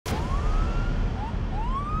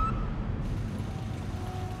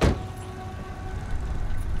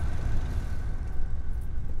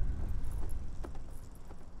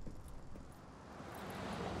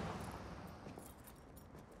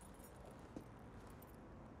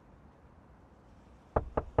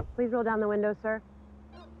Please roll down the window, sir.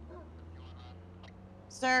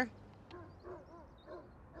 Sir?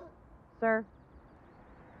 Sir?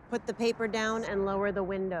 Put the paper down and lower the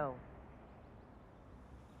window.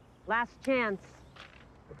 Last chance.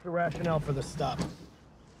 What's the rationale for the stop?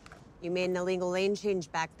 You made an illegal lane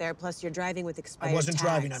change back there, plus you're driving with expired I wasn't tags.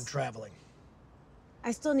 driving, I'm traveling.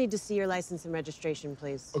 I still need to see your license and registration,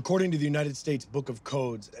 please. According to the United States Book of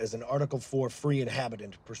Codes, as an Article 4 free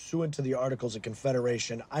inhabitant, pursuant to the Articles of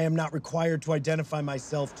Confederation, I am not required to identify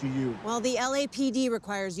myself to you. Well, the LAPD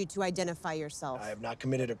requires you to identify yourself. I have not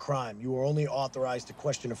committed a crime. You are only authorized to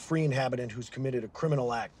question a free inhabitant who's committed a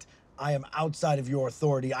criminal act. I am outside of your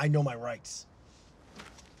authority. I know my rights.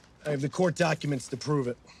 I have the court documents to prove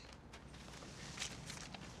it.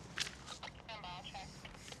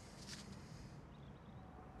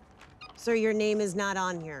 Sir, your name is not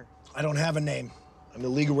on here. I don't have a name. I'm the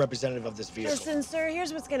legal representative of this vehicle. Listen, sir,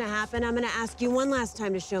 here's what's gonna happen. I'm gonna ask you one last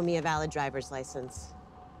time to show me a valid driver's license.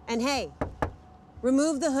 And hey,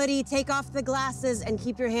 remove the hoodie, take off the glasses, and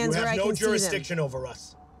keep your hands where I can see them. You have no jurisdiction over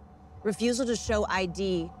us. Refusal to show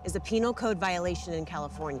ID is a penal code violation in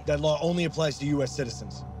California. That law only applies to U.S.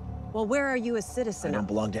 citizens. Well, where are you a citizen I don't of?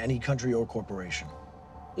 belong to any country or corporation.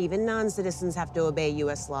 Even non-citizens have to obey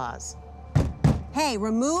U.S. laws. Hey,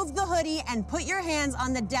 remove the hoodie and put your hands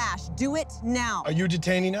on the dash. Do it now. Are you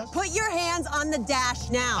detaining us? Put your hands on the dash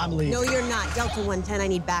now. I'm leaving. No, you're not. Delta 110, I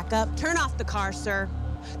need backup. Turn off the car, sir.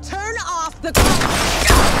 Turn off the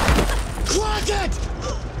car. Clock it!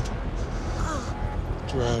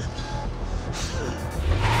 Drive.